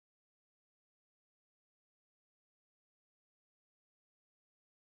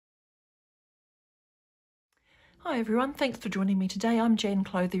Hi everyone, thanks for joining me today. I'm Jan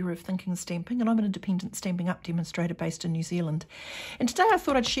Clothier of Thinking Stamping, and I'm an independent Stampin' Up demonstrator based in New Zealand. And today I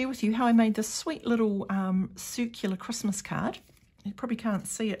thought I'd share with you how I made this sweet little circular Christmas card. You probably can't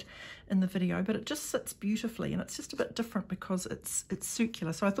see it in the video, but it just sits beautifully, and it's just a bit different because it's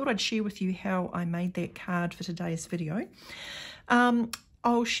circular. So I thought I'd share with you how I made that card for today's video.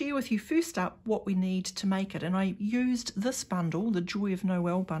 I'll share with you first up what we need to make it, and I used this bundle, the Joy of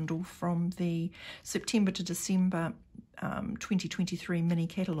Noel bundle from the September to December 2023 mini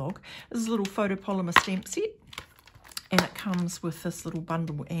catalogue. This is a little photopolymer stamp set, and it comes with this little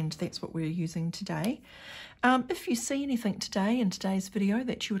bundle, and that's what we're using today. If you see anything today in today's video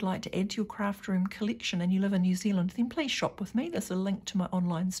that you would like to add to your craft room collection and you live in New Zealand, then please shop with me. There's a link to my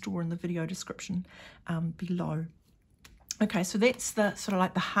online store in the video description below. Okay, so that's the sort of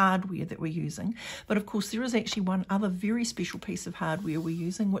like the hardware that we're using. But of course, there is actually one other very special piece of hardware we're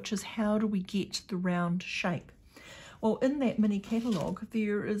using, which is how do we get the round shape? Well, in that mini catalogue,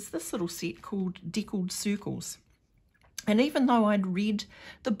 there is this little set called Deckled Circles. And even though I'd read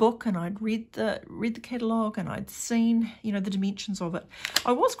the book and I'd read the catalogue and I'd seen, you know, the dimensions of it,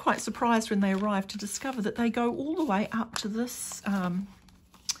 I was quite surprised when they arrived to discover that they go all the way up to this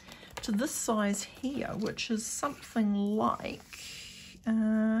size here, which is something like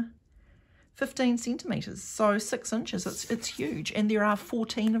 15 centimetres, so 6 inches. It's huge, and there are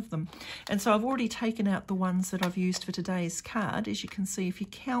 14 of them. And so I've already taken out the ones that I've used for today's card. As you can see, if you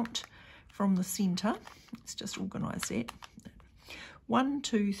count from the centre, let's just organise that. 1,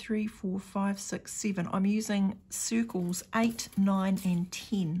 2, 3, 4, 5, 6, 7. I'm using circles 8, 9 and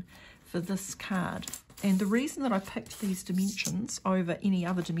 10 for this card. And the reason that I picked these dimensions over any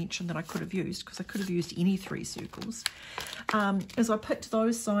other dimension that I could have used, because I could have used any 3 circles, is I picked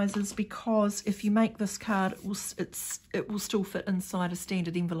those sizes because if you make this card, it will still fit inside a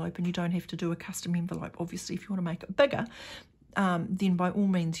standard envelope, and you don't have to do a custom envelope. Obviously, if you want to make it bigger, then by all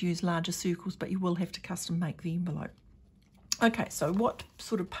means use larger circles, but you will have to custom make the envelope. Okay, so what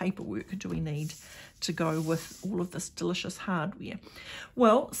sort of paperwork do we need to go with all of this delicious hardware?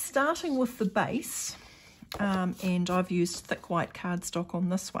 Well, starting with the base, and I've used thick white cardstock on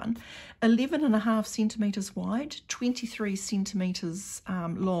this one, 11.5 centimetres wide, 23 centimetres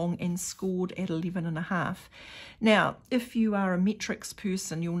long, and scored at 11.5. Now, if you are a metrics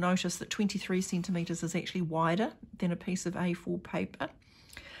person, you'll notice that 23 centimetres is actually wider than a piece of A4 paper.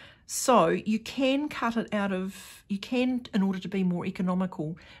 So you can cut it out of, in order to be more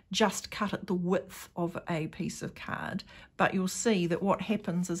economical, just cut it the width of a piece of card. But you'll see that what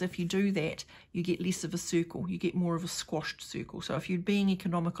happens is if you do that, you get less of a circle, you get more of a squashed circle. So if you're being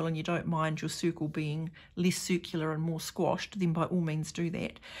economical and you don't mind your circle being less circular and more squashed, then by all means do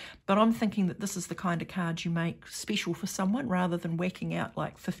that. But I'm thinking that this is the kind of card you make special for someone rather than whacking out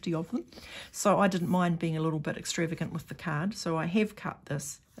like 50 of them. So I didn't mind being a little bit extravagant with the card. So I have cut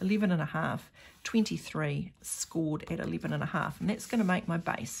this 11.5, 23, scored at 11.5, and that's going to make my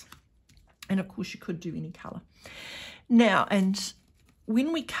base. And of course you could do any colour. Now, and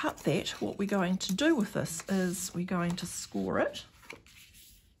when we cut that, what we're going to do with this is we're going to score it,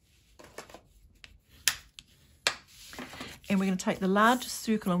 and we're going to take the largest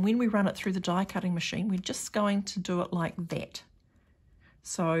circle, and when we run it through the die cutting machine, we're just going to do it like that.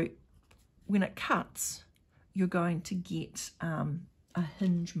 So when it cuts, you're going to get a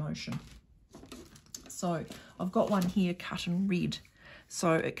hinge motion. So I've got one here cut in red,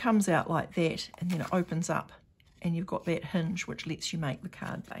 so it comes out like that, and then it opens up, and you've got that hinge which lets you make the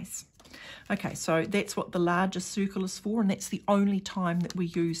card base. Okay, so that's what the largest circle is for, and that's the only time that we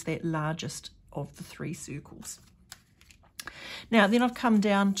use that largest of the 3 circles. Now then I've come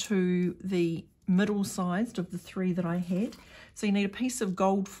down to the middle sized of the 3 that I had. So you need a piece of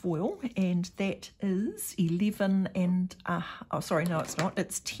gold foil, and that is 11 and sorry, no, it's not.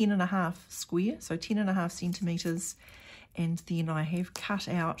 It's 10.5 square, so 10.5 centimetres. And then I have cut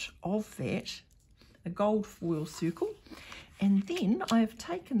out of that a gold foil circle, and then I have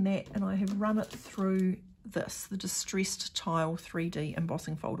taken that and I have run it through this, the Distressed Tile 3D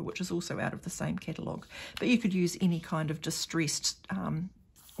embossing folder, which is also out of the same catalogue. But you could use any kind of distressed,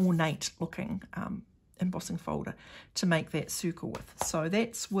 ornate looking embossing folder to make that circle with. So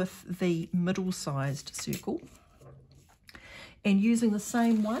that's with the middle-sized circle. And using the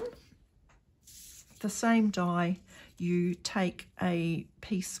same one, the same die, you take a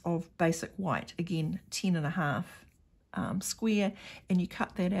piece of basic white, again 10.5 square, and you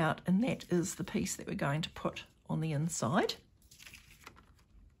cut that out, and that is the piece that we're going to put on the inside.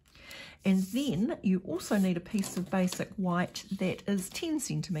 And then you also need a piece of basic white that is 10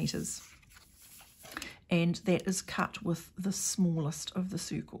 centimetres, and that is cut with the smallest of the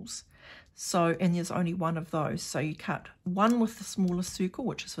circles. So, and there's only one of those. So you cut one with the smaller circle,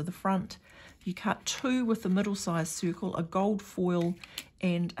 which is for the front. You cut two with the middle-sized circle, a gold foil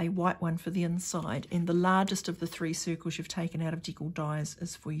and a white one for the inside. And the largest of the three circles you've taken out of Deckled dies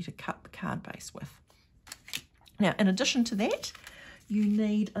is for you to cut the card base with. Now, in addition to that, you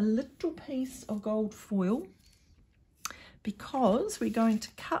need a little piece of gold foil because we're going to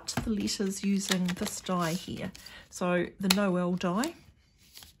cut the letters using this die here. So the Noel die,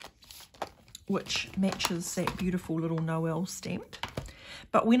 which matches that beautiful little Noel stamp.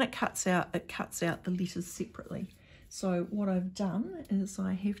 But when it cuts out the letters separately. So what I've done is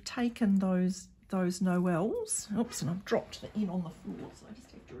I have taken those Noels. Oops, and I've dropped the N on the floor, so I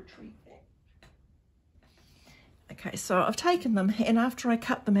just have to retrieve that. Okay, so I've taken them, and after I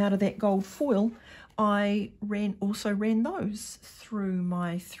cut them out of that gold foil, I also ran those through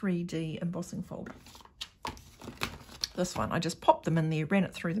my 3D embossing folder. This one, I just popped them in there, ran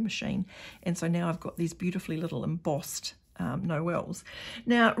it through the machine, and so now I've got these beautifully little embossed Noels.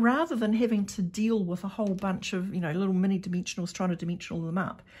 Now, rather than having to deal with a whole bunch of, little mini dimensionals trying to dimensional them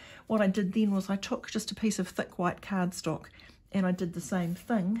up, what I did then was I took just a piece of thick white cardstock and I did the same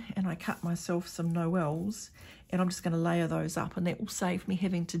thing, and I cut myself some Noels, and I'm just going to layer those up, and that will save me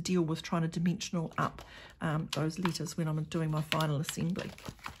having to deal with trying to dimensional up those letters when I'm doing my final assembly.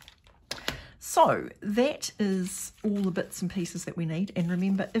 So that is all the bits and pieces that we need. And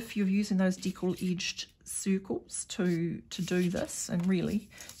remember, if you're using those decal edged circles to do this, and really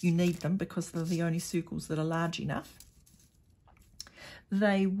you need them because they're the only circles that are large enough,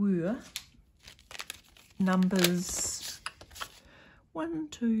 they were numbers 1,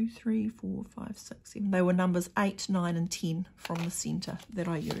 2, 3, 4, 5, 6, 7. They were numbers 8, 9 and 10 from the centre that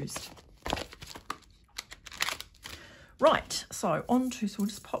I used. Right, so we'll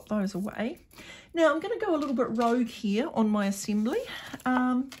just pop those away. Now I'm going to go a little bit rogue here on my assembly.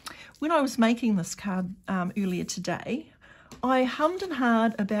 When I was making this card earlier today, I hummed and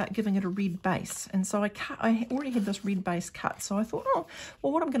hawed about giving it a red base, and so I already had this red base cut, so I thought, oh,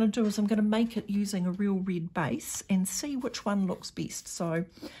 well, what I'm going to do is I'm going to make it using a real red base and see which one looks best. So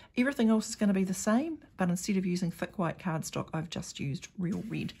everything else is going to be the same, but instead of using thick white cardstock, I've just used real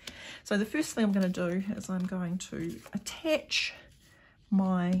red. So the first thing I'm going to do is I'm going to attach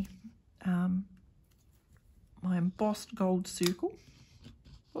my my embossed gold circle.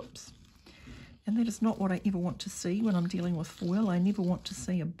 Whoops. And that is not what I ever want to see when I'm dealing with foil. I never want to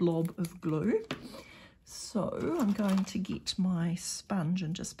see a blob of glue. So I'm going to get my sponge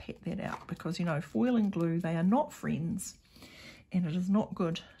and just pat that out, because, foil and glue, they are not friends. And it is not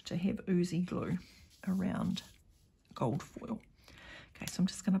good to have oozy glue around gold foil. Okay, so I'm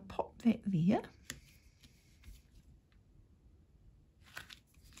just going to pop that there.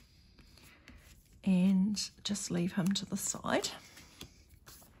 And just leave him to the side.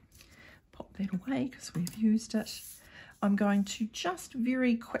 Pop that away because we've used it. I'm going to just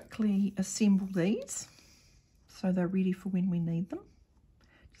very quickly assemble these so they're ready for when we need them.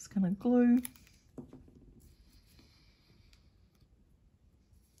 Just going to glue.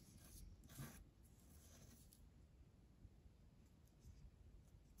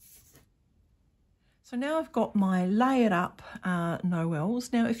 So now I've got my layered up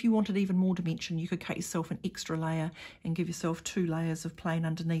Noels. Now if you wanted even more dimension, you could cut yourself an extra layer and give yourself 2 layers of plain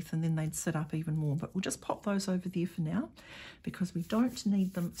underneath, and then they'd sit up even more. But we'll just pop those over there for now because we don't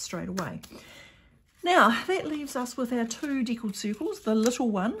need them straight away. Now that leaves us with our 2 deckled circles, the little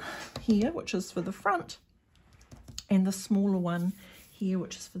one here, which is for the front, and the smaller one here,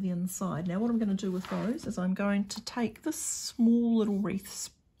 which is for the inside. Now what I'm going to do with those is I'm going to take this small little wreath,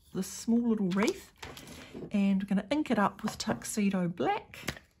 and I'm going to ink it up with Tuxedo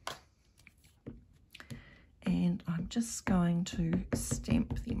Black, and I'm just going to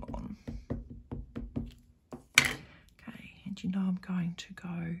stamp them on. Okay, and I'm going to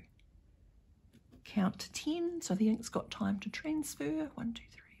go count to 10 so the ink's got time to transfer. 1, 2,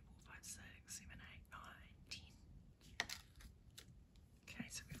 3, 4, 5, 6, 7, 8, 9, 10. Okay,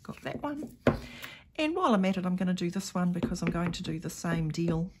 so we've got that one. And while I'm at it, I'm going to do this one because I'm going to do the same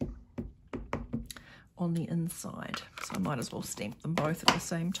deal on the inside. So I might as well stamp them both at the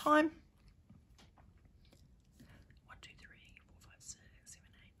same time. 1, 2, 3, 4, 5, 6, 7,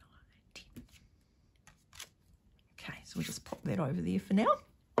 8, 9, 10. Okay, so we'll just pop that over there for now.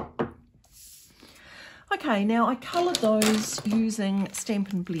 Okay, now I coloured those using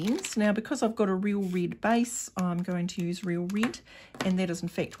Stampin' Blends. Now because I've got a real red base, I'm going to use real red, and that is in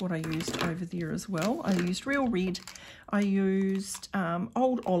fact what I used over there as well. I used real red, I used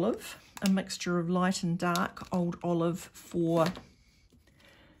Old Olive, a mixture of light and dark Old Olive for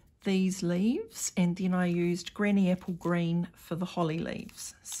these leaves, and then I used Granny Apple Green for the holly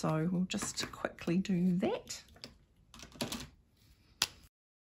leaves. So we'll just quickly do that.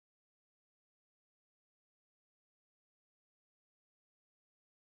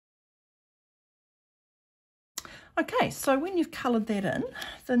 Okay, so when you've coloured that in,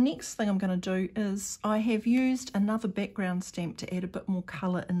 the next thing I'm going to do is I have used another background stamp to add a bit more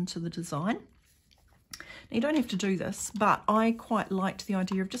colour into the design. Now, you don't have to do this, but I quite liked the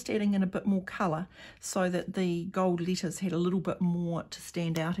idea of just adding in a bit more colour so that the gold letters had a little bit more to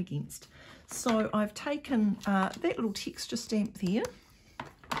stand out against. So I've taken that little texture stamp there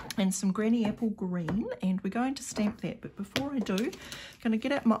and some Granny Apple Green, and we're going to stamp that. But before I do, I'm going to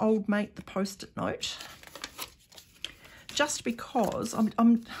get out my old mate, the Post-it note. Just because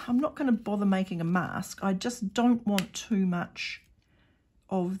I'm not going to bother making a mask. I just don't want too much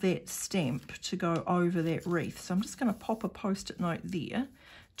of that stamp to go over that wreath. So I'm just going to pop a Post-it note there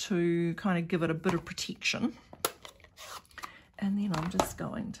to kind of give it a bit of protection. And then I'm just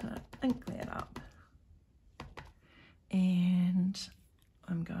going to ink that up. And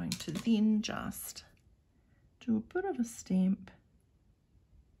I'm going to then just do a bit of a stamp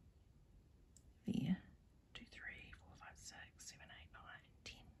there.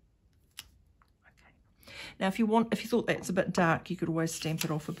 Now, if you thought that's a bit dark, you could always stamp it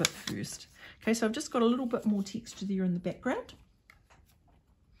off a bit first. Okay, so I've just got a little bit more texture there in the background.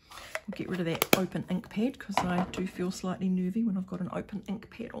 We'll get rid of that open ink pad because I do feel slightly nervy when I've got an open ink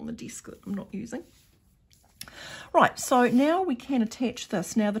pad on the desk that I'm not using. Right, so now we can attach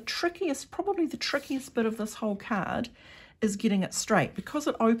this. Now, probably the trickiest bit of this whole card is getting it straight. Because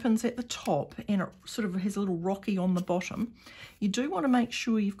it opens at the top and it sort of has a little rocky on the bottom, you do want to make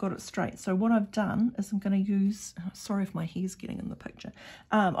sure you've got it straight. So what I've done is I'm going to use, sorry if my hair's getting in the picture,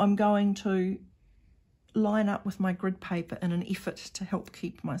 I'm going to line up with my grid paper in an effort to help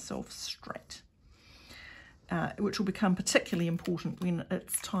keep myself straight, which will become particularly important when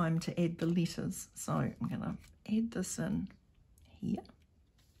it's time to add the letters. So I'm going to add this in here.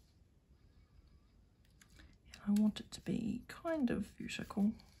 I want it to be kind of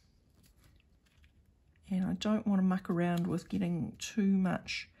vertical, and I don't want to muck around with getting too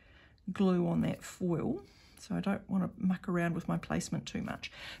much glue on that foil, so I don't want to muck around with my placement too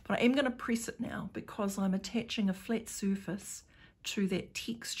much. But I am going to press it now because I'm attaching a flat surface to that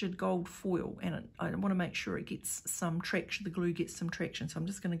textured gold foil, and I want to make sure it gets some traction, the glue gets some traction, so I'm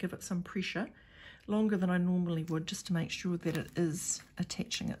just going to give it some pressure, longer than I normally would, just to make sure that it is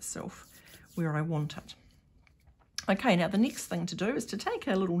attaching itself where I want it. Okay, now the next thing to do is to take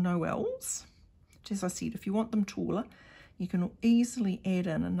our little Noels, which, as I said, if you want them taller, you can easily add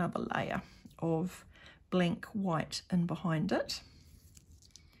in another layer of blank white in behind it.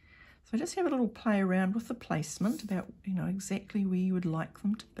 So just have a little play around with the placement about, you know, exactly where you would like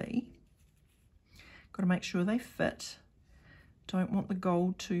them to be. Got to make sure they fit. Don't want the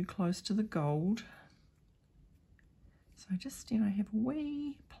gold too close to the gold. So just, you know, have a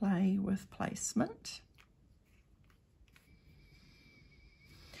wee play with placement.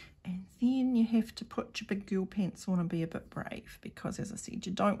 And then you have to put your big girl pants on and be a bit brave because, as I said,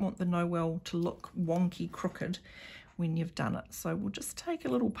 you don't want the Noel to look wonky, crooked when you've done it. So we'll just take a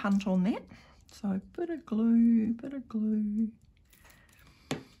little punt on that. So bit of glue,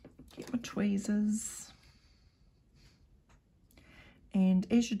 get my tweezers. And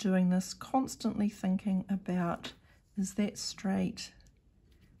as you're doing this, constantly thinking about, is that straight?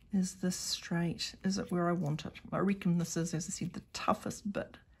 Is this straight? Is it where I want it? I reckon this is, as I said, the toughest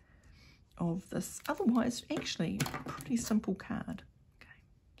bit of this otherwise actually pretty simple card. Okay,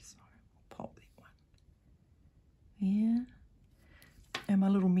 so I'll pop that one there, and my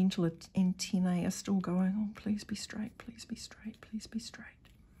little mental antennae are still going, oh, please be straight, please be straight, please be straight.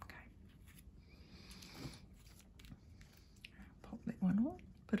 Okay, pop that one on,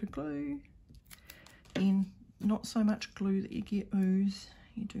 bit of glue, then not so much glue that you get ooze.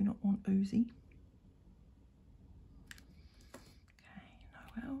 You do not want oozy.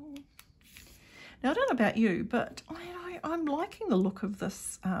 Okay, Noel. Now, I don't know about you, but I'm liking the look of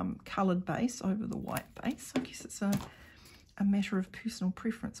this coloured base over the white base. I guess it's a matter of personal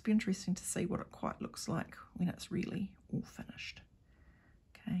preference. It'll be interesting to see what it quite looks like when it's really all finished.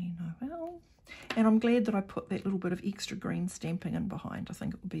 Okay, Noel. And I'm glad that I put that little bit of extra green stamping in behind. I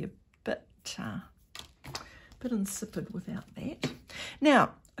think it would be a bit insipid without that.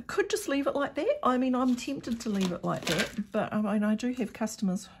 Now, I could just leave it like that. I mean, I'm tempted to leave it like that, but I mean, I do have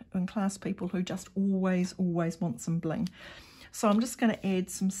customers and class people who just always want some bling. So I'm just going to add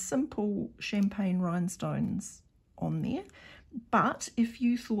some simple champagne rhinestones on there. But if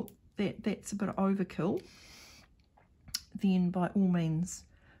you thought that that's a bit of overkill, then by all means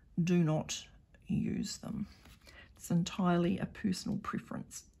do not use them. It's entirely a personal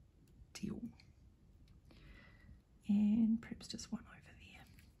preference deal. And perhaps just one over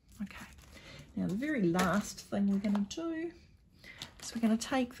there. Okay, now the very last thing we're going to do is we're going to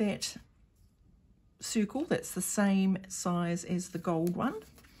take that circle that's the same size as the gold one,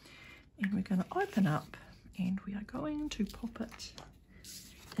 and we're going to open up and we are going to pop it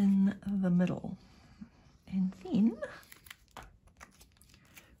in the middle, and then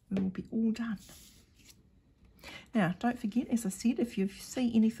we will be all done. Now, don't forget, as I said, if you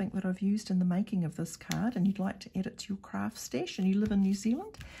see anything that I've used in the making of this card and you'd like to add it to your craft stash and you live in New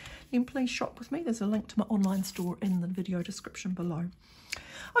Zealand, then please shop with me. There's a link to my online store in the video description below.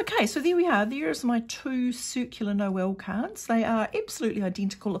 Okay, so there we are. There's my 2 circular Noel cards. They are absolutely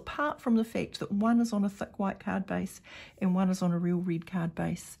identical, apart from the fact that one is on a thick white card base and one is on a real red card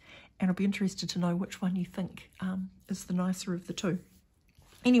base. And I'll be interested to know which one you think is the nicer of the two.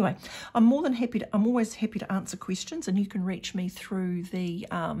 Anyway, I'm always happy to answer questions, and you can reach me through the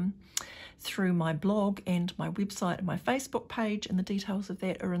through my blog and my website and my Facebook page, and the details of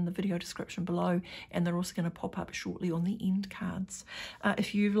that are in the video description below, and they're also going to pop up shortly on the end cards.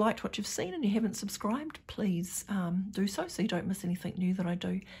 If you've liked what you've seen and you haven't subscribed, please do so you don't miss anything new that I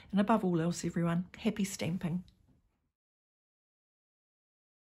do. And above all else, everyone, happy stamping.